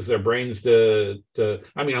who uses their brains to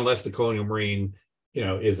unless the colonial marine,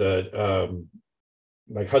 is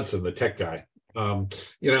like Hudson, the tech guy. My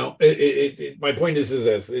point is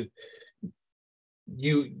this: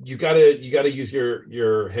 you gotta use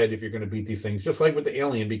your head if you're going to beat these things, just like with the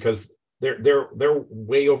Alien, because they're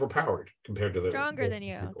way overpowered compared to stronger than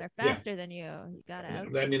you. They're faster than you. You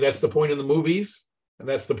gotta. That's the point in the movies, and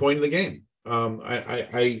that's the point of the game.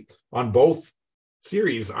 I on both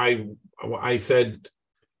series, I said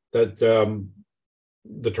that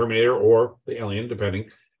the Terminator or the Alien, depending,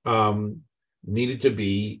 needed to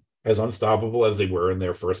be as unstoppable as they were in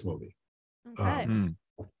their first movie. Okay.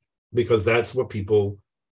 Because that's what people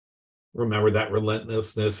remember. That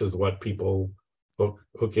relentlessness is what people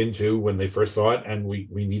hook into when they first saw it, and we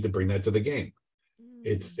need to bring that to the game.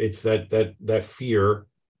 It's that fear,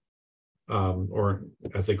 or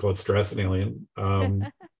as they call it, stress in Alien.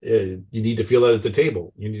 You need to feel that at the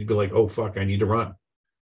table. You need to be like, oh fuck, I need to run.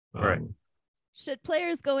 Right. Should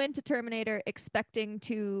players go into Terminator expecting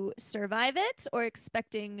to survive it or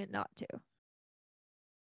expecting not to?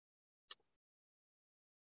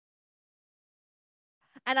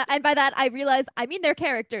 And by that, I realize I mean their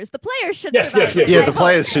characters. The players should survive. Yes. Yeah, the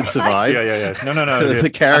players should survive. Yeah. No. The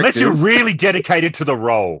characters. Unless you're really dedicated to the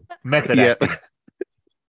role. Method acting.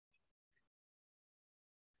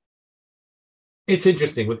 It's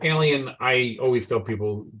interesting. With Alien, I always tell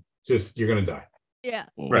people, just, you're going to die. Yeah.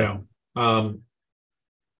 Right. You know?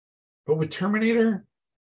 But with Terminator,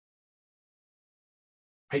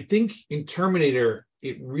 I think in Terminator,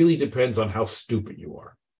 it really depends on how stupid you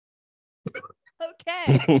are.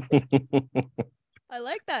 Okay. I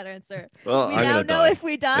like that answer. Well, we I'm now gonna know die if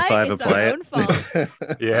we die, if I ever it's play our own fault.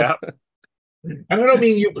 Yeah. And I don't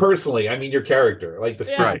mean you personally. I mean your character, like the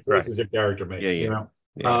stupid Right. choices your character makes. Yeah. You know.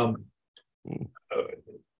 Yeah.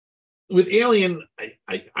 With Alien,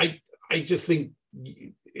 I just think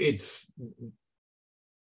it's,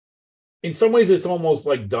 in some ways, it's almost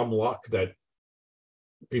like dumb luck that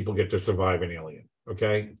people get to survive in Alien.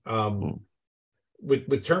 Okay.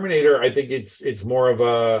 With Terminator, I think it's more of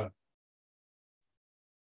a,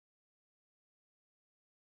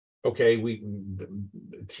 okay, we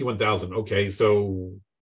T-1000. Okay, so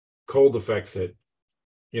cold affects it,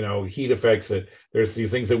 you know, heat affects it. There's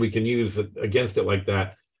these things that we can use against it like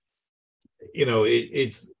that. You know,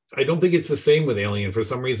 it's. I don't think it's the same with Alien. For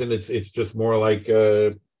some reason, it's just more like,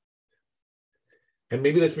 and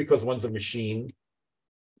maybe that's because one's a machine,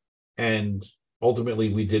 and ultimately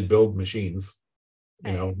we did build machines.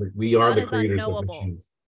 You know, we are the creators of machines.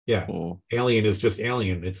 Yeah. Alien is just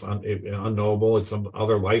alien. It's unknowable. It's some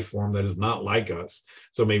other life form that is not like us.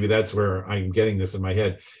 So maybe that's where I'm getting this in my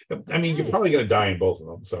head. I mean, you're probably going to die in both of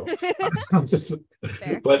them. So I'm just,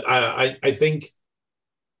 but I think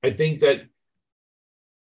that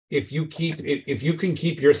if you can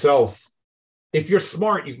keep yourself, if you're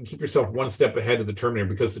smart, you can keep yourself one step ahead of the Terminator,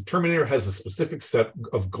 because the Terminator has a specific set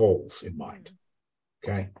of goals in mind.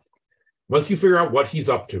 Okay. Once you figure out what he's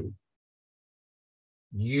up to,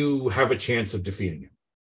 you have a chance of defeating him.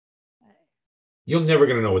 You're never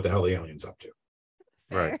going to know what the hell the alien's up to.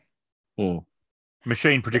 Right.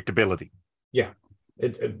 Machine predictability. Yeah.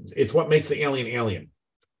 It's what makes the alien.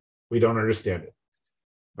 We don't understand it.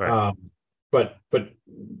 Right. But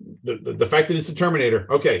the fact that it's a Terminator,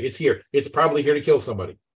 okay, it's here. It's probably here to kill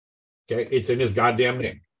somebody. Okay. It's in his goddamn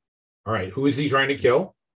name. All right. Who is he trying to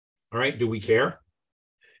kill? All right. Do we care?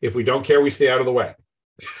 If we don't care, we stay out of the way.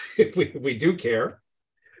 If we do care,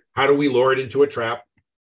 how do we lure it into a trap,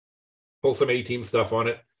 pull some A-team stuff on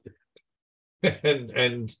it,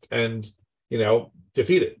 and you know,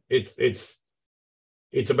 defeat it?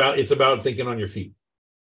 It's about thinking on your feet.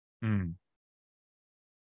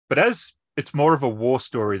 But as it's more of a war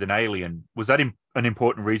story than Alien, was that an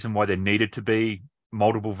important reason why there needed to be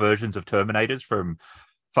multiple versions of Terminators, from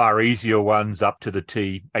far easier ones up to the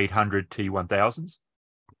T-800, T-1000s?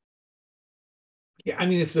 Yeah, I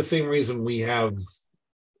mean, it's the same reason we have.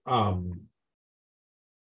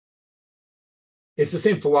 It's the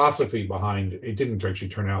same philosophy behind it. Didn't actually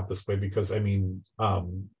turn out this way because, I mean,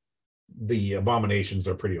 the abominations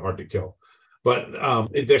are pretty hard to kill, but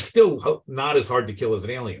they're still not as hard to kill as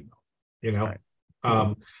an alien, you know.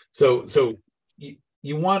 Right. So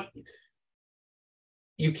you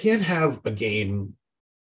can't have a game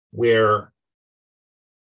where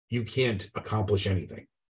you can't accomplish anything,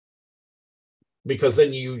 because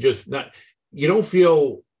then you don't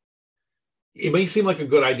feel. It may seem like a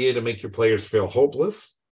good idea to make your players feel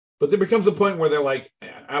hopeless, but there becomes a point where they're like,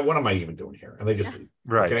 what am I even doing here? And they just leave.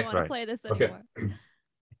 Right. I don't want to play this anymore. Okay.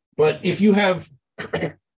 But if you have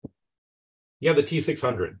the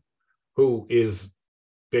T-600, who is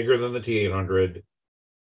bigger than the T-800,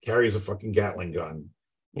 carries a fucking Gatling gun,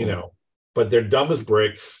 you know, but they're dumb as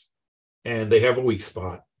bricks and they have a weak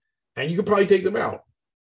spot, and you could probably take them out.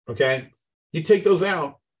 Okay. You take those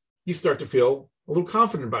out, you start to feel a little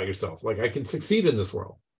confident about yourself, like I can succeed in this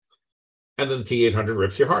world. And then the T-800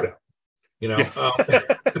 rips your heart out, you know.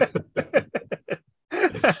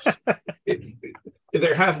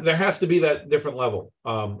 There has to be that different level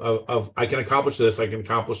of I can accomplish this,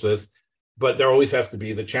 but there always has to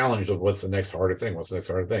be the challenge of what's the next harder thing. Right.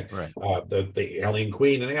 The Alien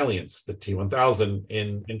Queen and Aliens, the T-1000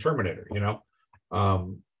 in Terminator, you know.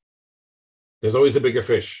 There's always a bigger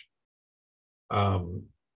fish.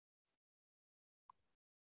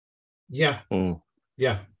 Yeah.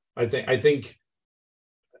 Yeah. I think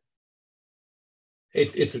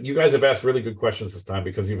it's you guys have asked really good questions this time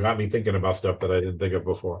because you've got me thinking about stuff that I didn't think of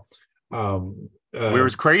before. We're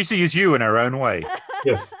as crazy as you in our own way.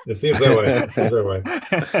 Yes, it seems that way. It seems that way.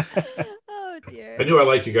 Oh dear. I knew I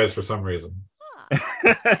liked you guys for some reason.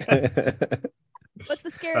 What's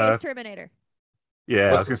the scariest Terminator?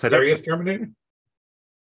 Yeah, What's I was going to say scariest Terminator?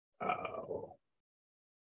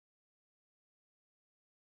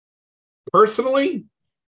 Personally,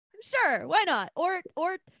 sure, why not? Or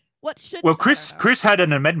what should? Well, Chris had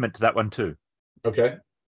an amendment to that one too. Okay.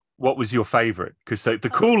 What was your favorite? Because the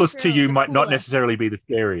coolest to you might not necessarily be the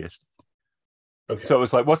scariest. Okay. So it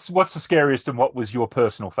was like, what's the scariest, and what was your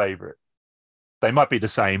personal favorite? They might be the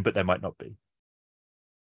same, but they might not be.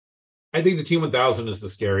 I think the T-1000 is the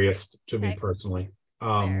scariest to me personally.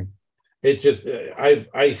 Fair. It's just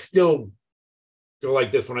I still go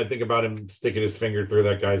like this when I think about him sticking his finger through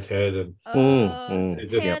that guy's head and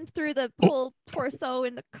hand through the whole torso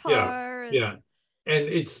in the car. Yeah. And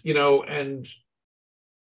it's, and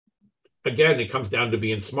again, it comes down to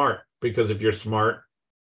being smart, because if you're smart,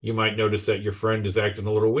 you might notice that your friend is acting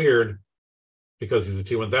a little weird because he's a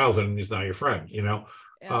T-1000 and he's not your friend, Yeah.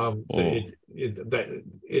 So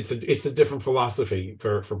it's a different philosophy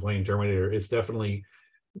for playing Terminator. It's definitely,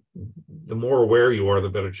 the more aware you are,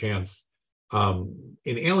 the better chance. In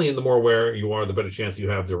Alien, the more aware you are, the better chance you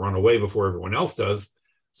have to run away before everyone else does.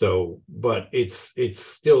 So, but it's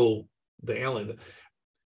still the alien.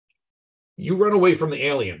 You run away from the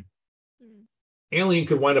alien. Alien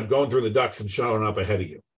could wind up going through the ducts and showing up ahead of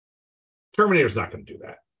you. Terminator's not going to do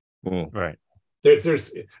that. Right.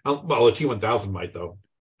 There's well, a T-1000 might, though,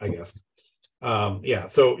 I guess. Yeah.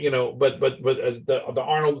 So, but the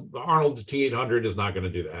Arnold T-800 is not going to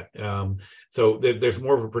do that. So there's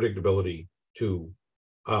more of a predictability to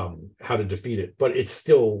how to defeat it, but it's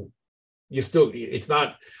still, it's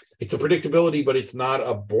a predictability, but it's not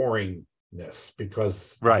a boringness,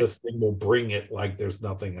 because this thing will bring it like there's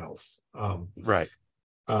nothing else. Right.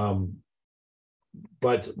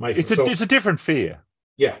 But it's a different fear.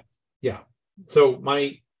 Yeah. So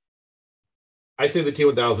I say the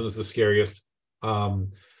T-1000 is the scariest.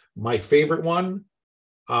 My favorite one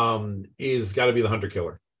is got to be the Hunter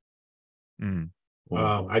Killer.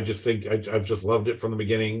 I just think I've just loved it from the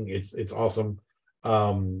beginning. It's awesome.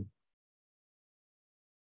 I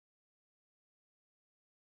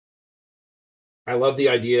love the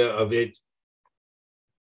idea of it.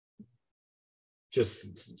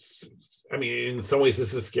 I mean, in some ways,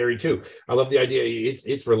 this is scary too. I love the idea.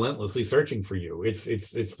 It's relentlessly searching for you.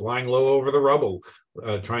 It's flying low over the rubble,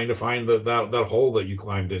 trying to find that hole that you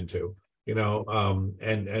climbed into.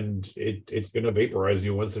 And it's going to vaporize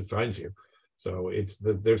you once it finds you. So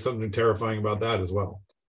there's something terrifying about that as well.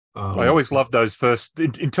 I always loved those first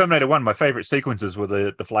in Terminator 1. My favorite sequences were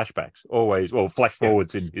the flashbacks. Always, well, flash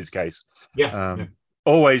forwards in his case.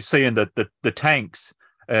 Always seeing the tanks.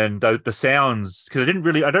 And the sounds, because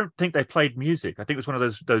I don't think they played music. I think it was one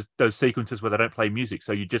of those sequences where they don't play music.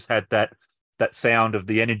 So you just had that sound of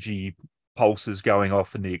the energy pulses going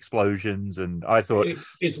off and the explosions. And I thought,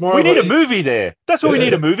 it's more we need a movie there. That's what we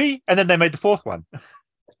need, a movie. And then they made the fourth one.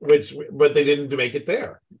 But they didn't make it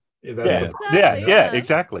there.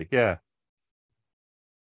 Exactly. Yeah.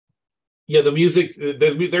 Yeah, the music,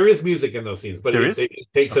 there is music in those scenes, but it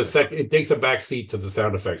takes a second. It takes a back seat to the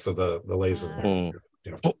sound effects of the lasers.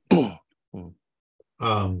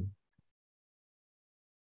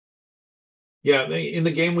 In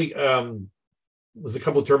the game, there's a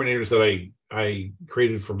couple of Terminators that I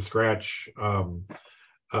created from scratch. I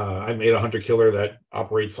made a Hunter Killer that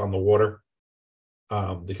operates on the water,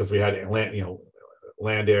 because we had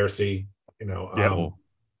land, air, sea.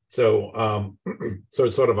 So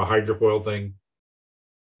it's sort of a hydrofoil thing.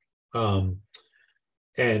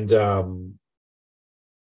 And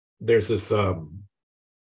there's this a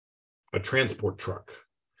transport truck.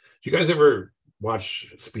 Do you guys ever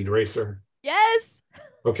watch Speed Racer? Yes.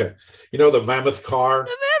 Okay. The Mammoth car.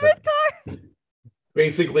 The Mammoth car.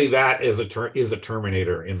 Basically, that is a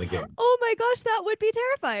Terminator in the game. Oh my gosh, that would be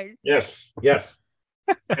terrifying. Yes.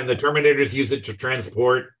 And the Terminators use it to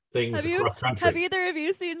transport things across country. Have either of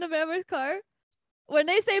you seen the Mammoth car? When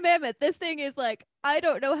they say mammoth, this thing is like, I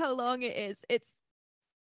don't know how long it is. It's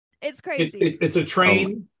crazy. It's a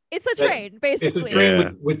train. It's a train, basically. It's a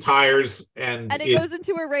train with tires, and it goes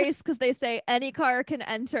into a race because they say any car can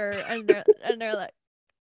enter, and they're like,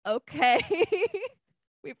 okay.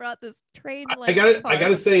 we brought this train. I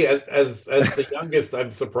gotta say, as the youngest,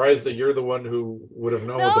 I'm surprised that you're the one who would have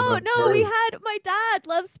known. No, we had my dad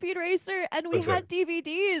loved Speed Racer, and we had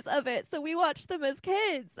DVDs of it, so we watched them as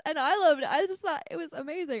kids, and I loved it. I just thought it was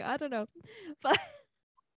amazing. I don't know, but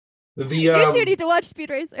you need to watch Speed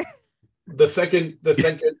Racer. The second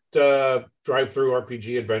drive-through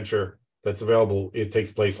RPG adventure that's available, it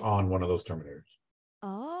takes place on one of those Terminators.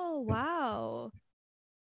 Oh wow.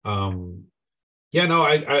 Yeah, no,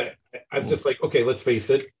 I'm just like, okay, let's face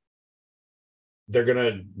it. They're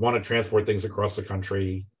gonna want to transport things across the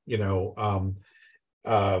country,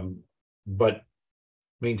 but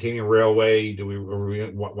maintaining a railway,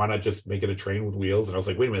 why not just make it a train with wheels? And I was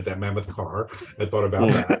like, wait a minute, that mammoth car. I thought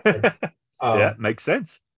about that. Yeah, makes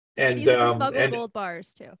sense. And smuggle gold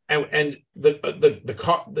bars too. And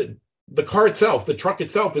the car itself, the truck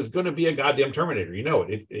itself, is going to be a goddamn Terminator.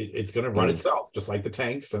 It's going to run itself, just like the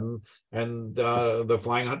tanks and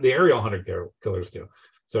the aerial hunter killers do.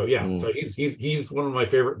 So yeah, so he's one of my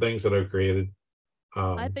favorite things that I've created.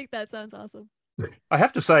 I think that sounds awesome. I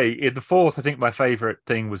have to say, in the fourth, I think my favorite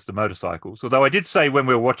thing was the motorcycles. Although I did say when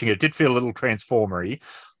we were watching it did feel a little Transformer-y,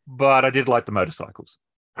 but I did like the motorcycles.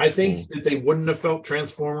 I think that they wouldn't have felt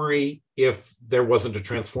Transformer-y if there wasn't a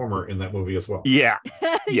Transformer in that movie as well. Yeah.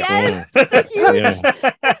 Yes. Huge. I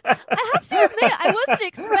have to admit, I wasn't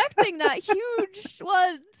expecting that huge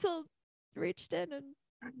one until reached in and.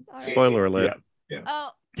 Spoiler alert. Yeah.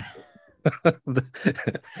 Oh.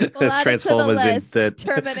 There's Transformers in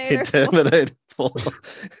Terminator 4.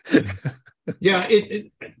 Yeah,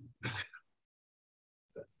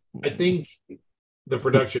 I think the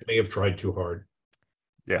production may have tried too hard.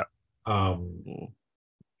 Yeah.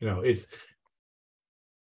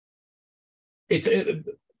 It's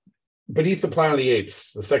Beneath the Planet of the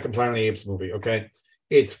Apes, the second Planet of the Apes movie. Okay,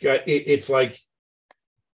 it's like,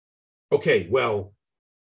 okay, well,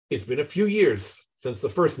 it's been a few years since the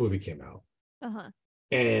first movie came out,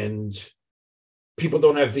 and people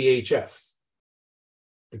don't have VHS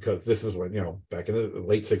because this is when back in the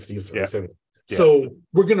late 60s, early 70s. Yeah. So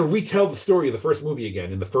we're going to retell the story of the first movie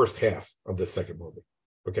again in the first half of this second movie.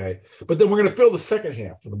 Okay. But then we're going to fill the second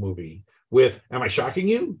half of the movie with, am I shocking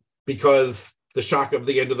you? Because the shock of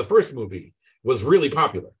the end of the first movie was really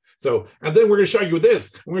popular. So, and then we're going to shock you with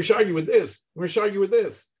this. And we're going to shock you with this. We're going to shock you with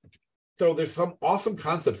this. So there's some awesome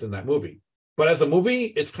concepts in that movie. But as a movie,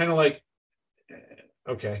 it's kind of like,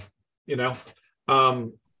 okay,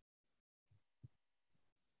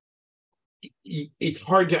 it's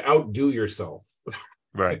hard to outdo yourself.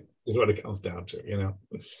 Right. Is what it comes down to,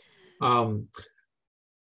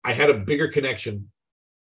 I had a bigger connection,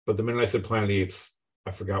 but the minute I said Planet of the Apes,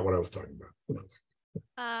 I forgot what I was talking about.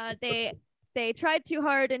 They tried too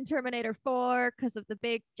hard in Terminator 4 because of the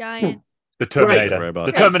big giant. The Terminator. Right.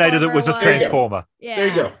 The Terminator that was a Transformer. Yeah. There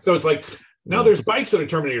you go. So it's like, now there's bikes that are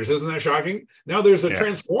Terminators. Isn't that shocking? Now there's a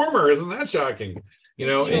Transformer. Isn't that shocking?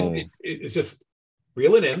 It's just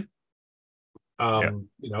reel it in.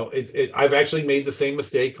 I've actually made the same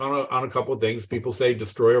mistake on a couple of things. People say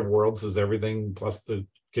Destroyer of Worlds is everything plus the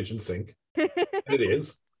kitchen sink. It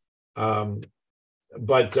is. But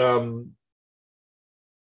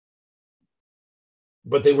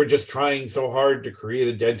they were just trying so hard to create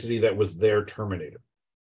an identity that was their Terminator.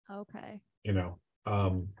 Okay.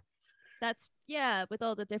 That's with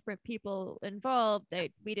all the different people involved,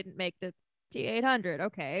 we didn't make the T-800.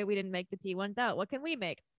 Okay, we didn't make the T-1000. What can we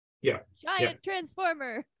make? Yeah. Giant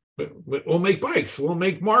Transformer. We'll make bikes. We'll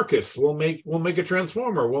make Marcus. We'll make a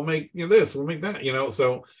Transformer. We'll make this. We'll make that.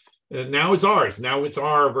 So now it's ours. Now it's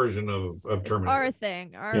our version of Terminator. Our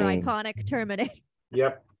thing. Our iconic Terminator.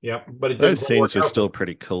 Yep. But those scenes were still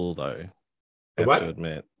pretty cool, though. I have to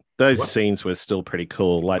admit. Those scenes were still pretty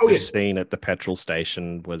cool. Like the scene at the petrol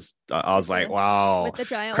station was, I was like, wow,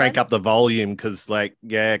 crank up the volume because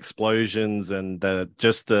explosions and the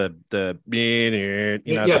sound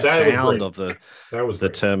of the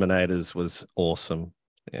Terminators was awesome.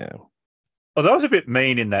 Yeah. Oh, that was a bit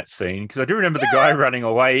mean in that scene because I do remember the guy running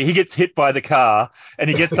away. He gets hit by the car and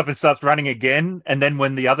he gets up and starts running again. And then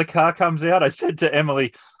when the other car comes out, I said to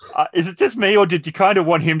Emily, is it just me or did you kind of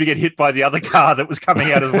want him to get hit by the other car that was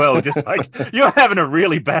coming out as well? Just like, you're having a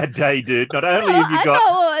really bad day, dude. Not only have you got... I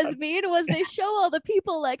know what was mean was they show all the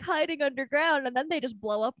people like hiding underground and then they just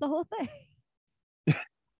blow up the whole thing.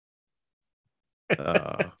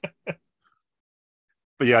 But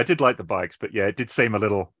yeah, I did like the bikes, but yeah, it did seem a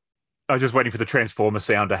little... I was just waiting for the Transformer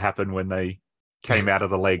sound to happen when they came out of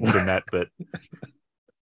the legs and that, but...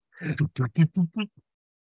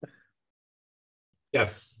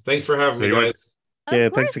 Yes. Thanks for having me, guys.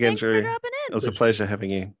 Thanks again, Drew. It was a pleasure having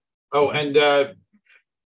you. Oh, and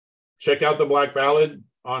check out the Black Ballad.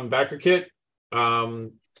 on BackerKit.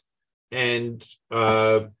 And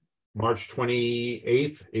March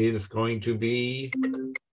 28th is going to be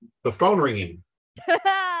the phone ringing.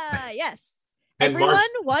 Yes. And everyone,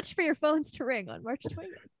 watch for your phones to ring on March 20th.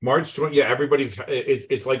 March 20th. Yeah, everybody's.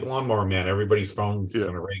 It's like Lawnmower Man. Everybody's phone's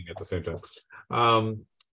going to ring at the same time.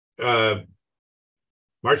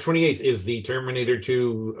 March 28th is the Terminator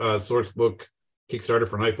 2 sourcebook Kickstarter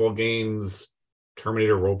for Nightfall Games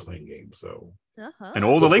Terminator role-playing game. So, and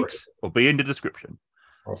all the links will be in the description.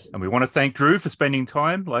 Awesome. And we want to thank Drew for spending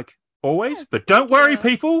time, like always. Yes, but don't worry,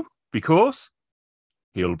 people, because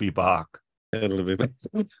he'll be back. It'll be back.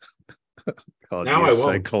 God, now I won't.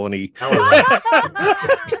 So corny.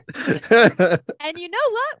 And you know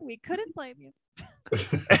what? We couldn't blame you.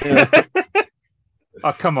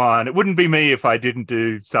 Oh, come on. It wouldn't be me if I didn't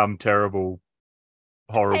do some terrible,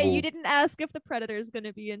 horrible... Hey, you didn't ask if the Predator's going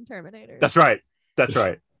to be in Terminator. That's right. That's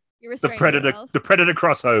right. You the Predator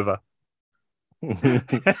crossover.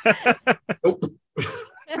 Nope.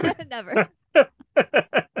 Never. All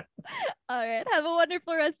right. Have a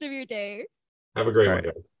wonderful rest of your day. Have a great one,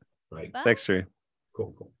 guys. Bye. Thanks, Drew.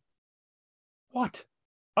 Cool. What?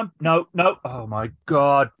 No. Oh my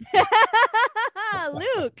God.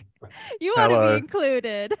 Luke, you want to be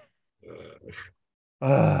included.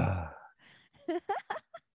 Oh,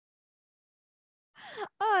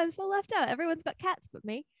 I'm so left out. Everyone's got cats but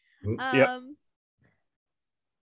me. Yep.